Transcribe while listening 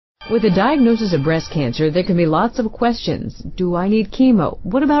With a diagnosis of breast cancer, there can be lots of questions. Do I need chemo?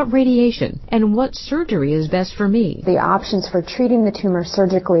 What about radiation? And what surgery is best for me? The options for treating the tumor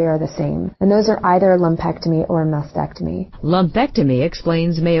surgically are the same, and those are either a lumpectomy or a mastectomy. Lumpectomy,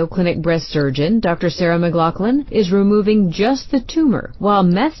 explains Mayo Clinic breast surgeon Dr. Sarah McLaughlin, is removing just the tumor, while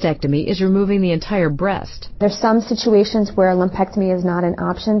mastectomy is removing the entire breast. There's some situations where lumpectomy is not an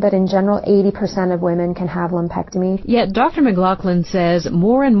option, but in general, 80% of women can have lumpectomy. Yet Dr. McLaughlin says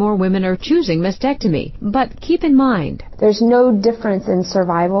more and more women are choosing mastectomy. But keep in mind, there's no difference in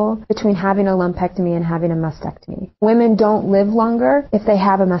survival between having a lumpectomy and having a mastectomy. Women don't live longer if they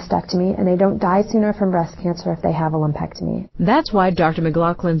have a mastectomy, and they don't die sooner from breast cancer if they have a lumpectomy. That's why Dr.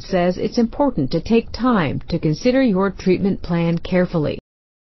 McLaughlin says it's important to take time to consider your treatment plan carefully.